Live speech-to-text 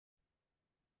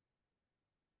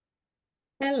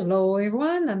Hello,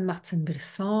 everyone. I'm Martine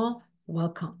Brisson.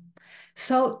 Welcome.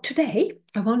 So today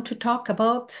I want to talk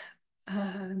about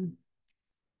um,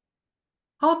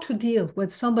 how to deal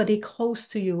with somebody close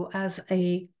to you as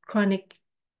a chronic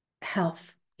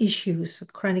health issues, a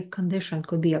chronic condition.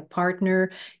 Could be a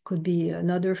partner, could be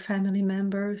another family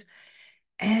members,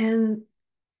 and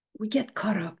we get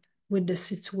caught up with the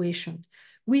situation.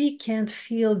 We can't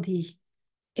feel the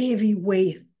heavy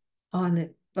weight on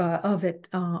it of it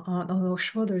on our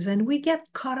shoulders, and we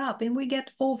get caught up and we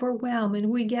get overwhelmed and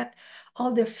we get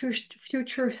all the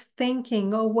future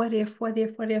thinking. Oh, what if,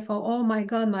 oh my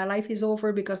God, my life is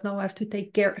over because now I have to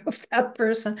take care of that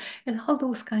person, and all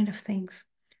those kind of things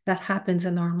that happens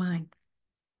in our mind.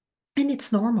 And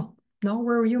it's normal. No,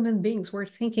 we're human beings, we're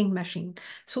thinking machine,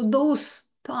 so those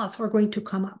thoughts are going to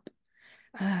come up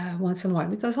once in a while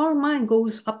because our mind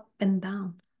goes up and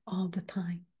down all the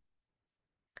time.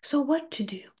 So what to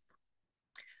do?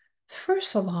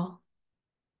 First of all,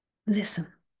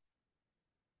 listen,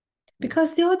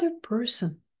 because the other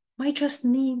person might just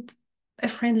need a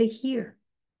friendly ear.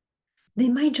 They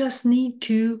might just need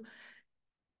to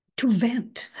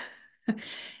vent.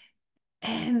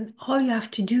 And all you have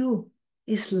to do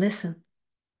is listen,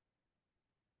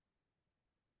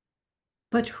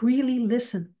 but really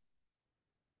listen.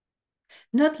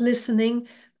 Not listening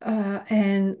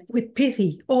and with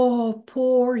pity, oh,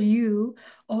 poor you,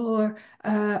 or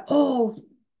oh,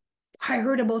 I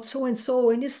heard about so and so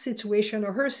in his situation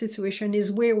or her situation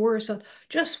is way worse. So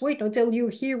just wait until you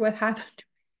hear what happened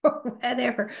or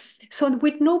whatever. So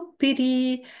with no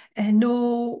pity and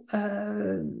no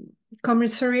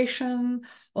commiseration,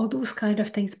 all those kind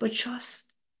of things, but just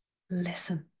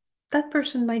listen. That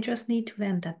person might just need to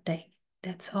vent that day.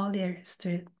 That's all there is to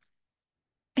it.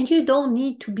 And you don't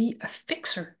need to be a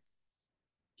fixer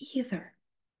either.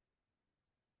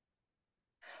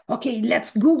 Okay,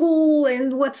 let's Google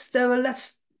and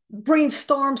let's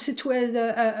brainstorm situate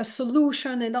a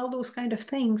solution and all those kind of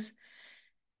things.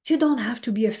 You don't have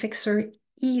to be a fixer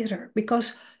either,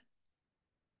 because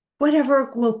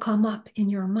whatever will come up in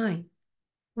your mind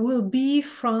will be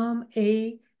from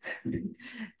a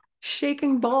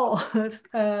shaking ball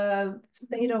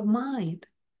state of mind.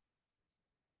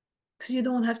 So you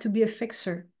don't have to be a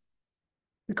fixer,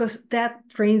 because that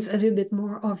drains a little bit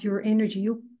more of your energy.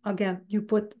 You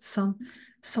put some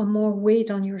more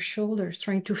weight on your shoulders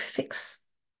trying to fix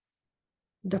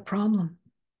the problem.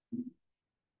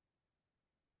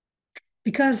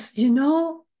 Because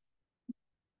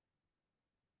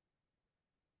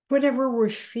whatever we're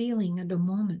feeling at the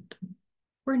moment,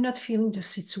 we're not feeling the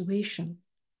situation.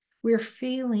 We're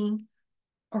feeling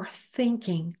or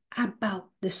thinking about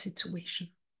the situation.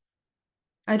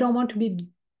 I don't want to be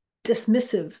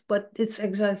dismissive, but it's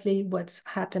exactly what's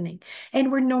happening.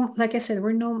 And like I said,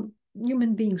 we're no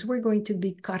human beings. We're going to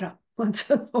be caught up once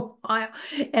in a while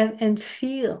and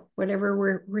feel whatever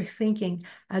we're thinking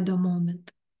at the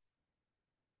moment.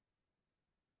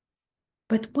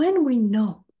 But when we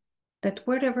know that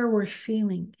whatever we're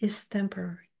feeling is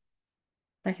temporary,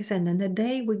 like I said, in the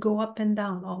day we go up and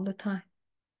down all the time.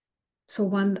 So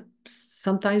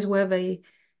sometimes we have a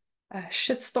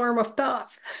shitstorm of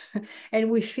thought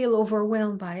and we feel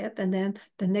overwhelmed by it. And then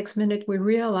the next minute we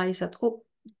realize that, oh,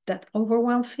 that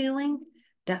overwhelmed feeling,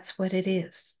 that's what it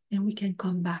is. And we can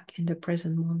come back in the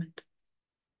present moment.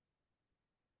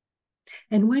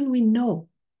 And when we know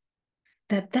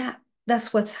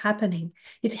that's what's happening,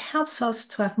 it helps us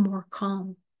to have more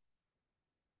calm.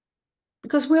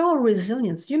 Because we're all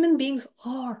resilient. Human beings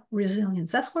are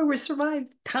resilient. That's why we survived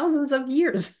thousands of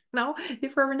years. Now,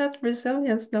 if we were not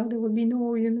resilient, now there would be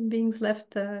no human beings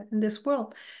left in this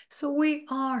world. So we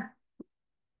are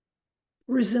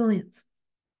resilient.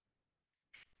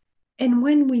 And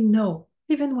when we know,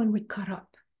 even when we cut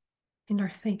up in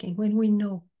our thinking, when we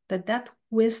know that that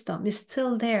wisdom is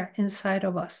still there inside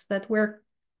of us, that we're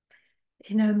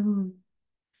in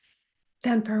a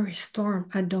temporary storm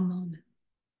at the moment,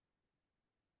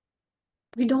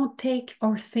 we don't take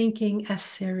our thinking as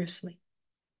seriously.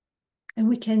 And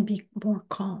we can be more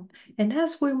calm. And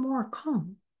as we're more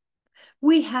calm,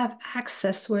 we have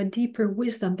access to a deeper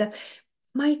wisdom that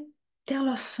might tell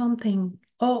us something.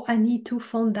 Oh, I need to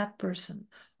phone that person.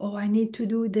 Oh, I need to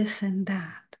do this and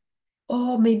that.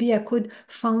 Oh, maybe I could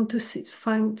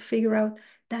figure out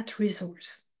that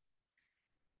resource.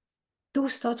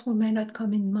 Those thoughts may not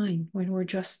come in mind when we're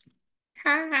just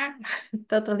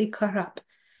totally caught up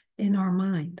in our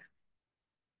mind.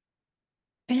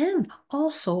 And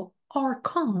also, our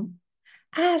calm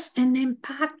has an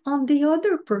impact on the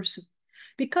other person.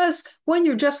 Because when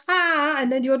you're just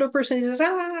and then the other person is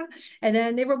and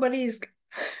then everybody is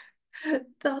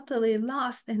totally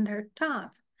lost in their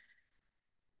thoughts,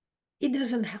 it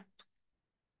doesn't help.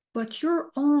 But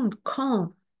your own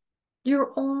calm,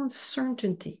 your own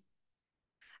certainty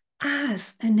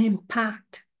has an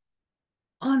impact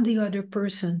on the other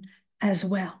person as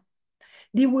well.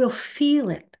 They will feel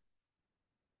it.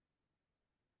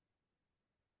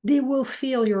 They will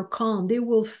feel your calm. They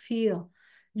will feel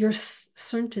your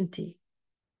certainty.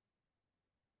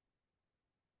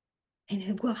 And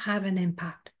it will have an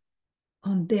impact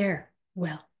on their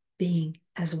well-being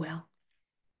as well.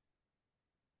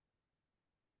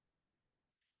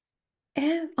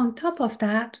 And on top of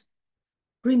that,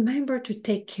 remember to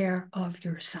take care of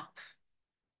yourself.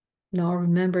 Now,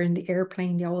 remember in the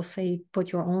airplane, they always say,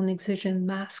 put your own oxygen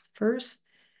mask first.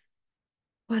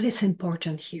 But it's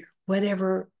important here,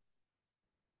 whatever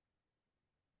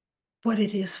what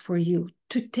it is for you,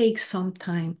 to take some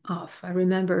time off. I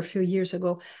remember a few years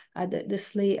ago,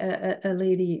 this a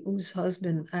lady whose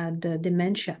husband had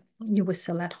dementia. He was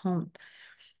still at home.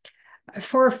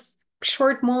 For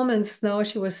short moments, now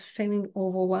she was feeling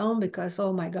overwhelmed because,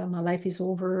 oh my God, my life is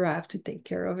over. I have to take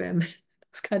care of him.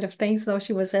 Those kind of things. Though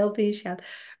she was healthy, she had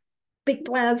big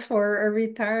plans for her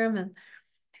retirement,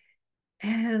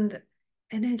 and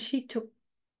then she took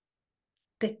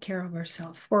take care of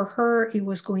herself. For her, it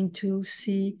was going to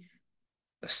see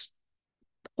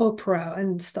opera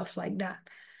and stuff like that.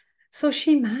 So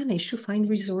she managed to find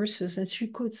resources and she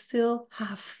could still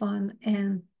have fun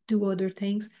and do other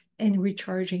things and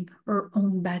recharging her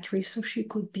own battery so she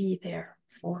could be there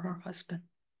for her husband.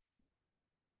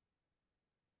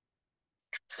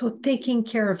 So taking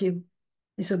care of you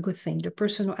is a good thing. The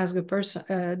person who asked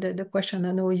the question,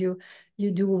 I know you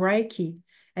do Reiki,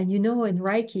 and in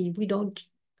Reiki, we don't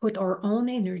put our own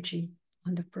energy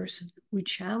on the person. We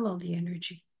channel the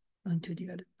energy onto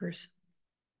the other person.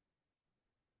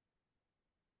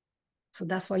 So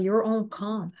that's why your own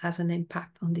calm has an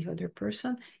impact on the other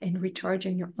person, and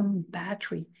recharging your own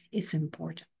battery is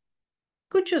important.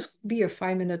 Could just be a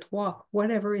 5-minute walk,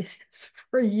 whatever it is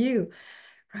for you,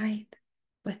 right?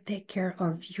 But take care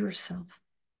of yourself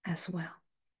as well.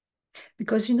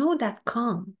 Because that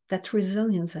calm, that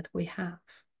resilience that we have,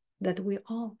 that we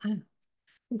all have,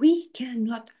 we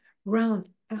cannot run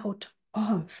out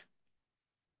of.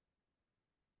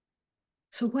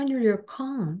 So when you're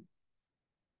calm,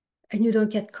 and you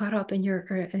don't get caught up in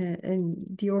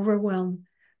the overwhelmed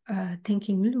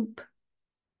thinking loop,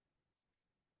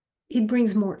 it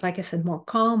brings more, like I said, more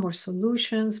calm, more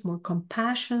solutions, more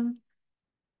compassion.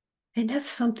 And that's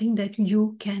something that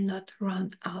you cannot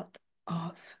run out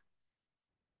of.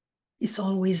 It's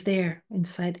always there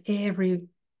inside every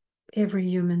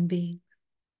human being.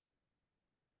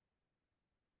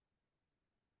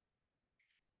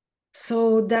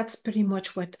 So that's pretty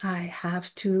much what I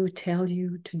have to tell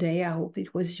you today. I hope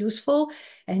it was useful.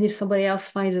 And if somebody else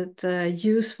finds it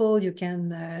useful, you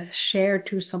can share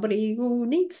to somebody who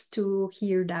needs to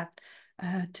hear that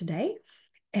today.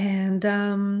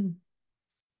 And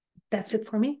that's it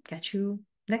for me. Catch you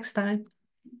next time.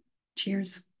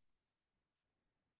 Cheers.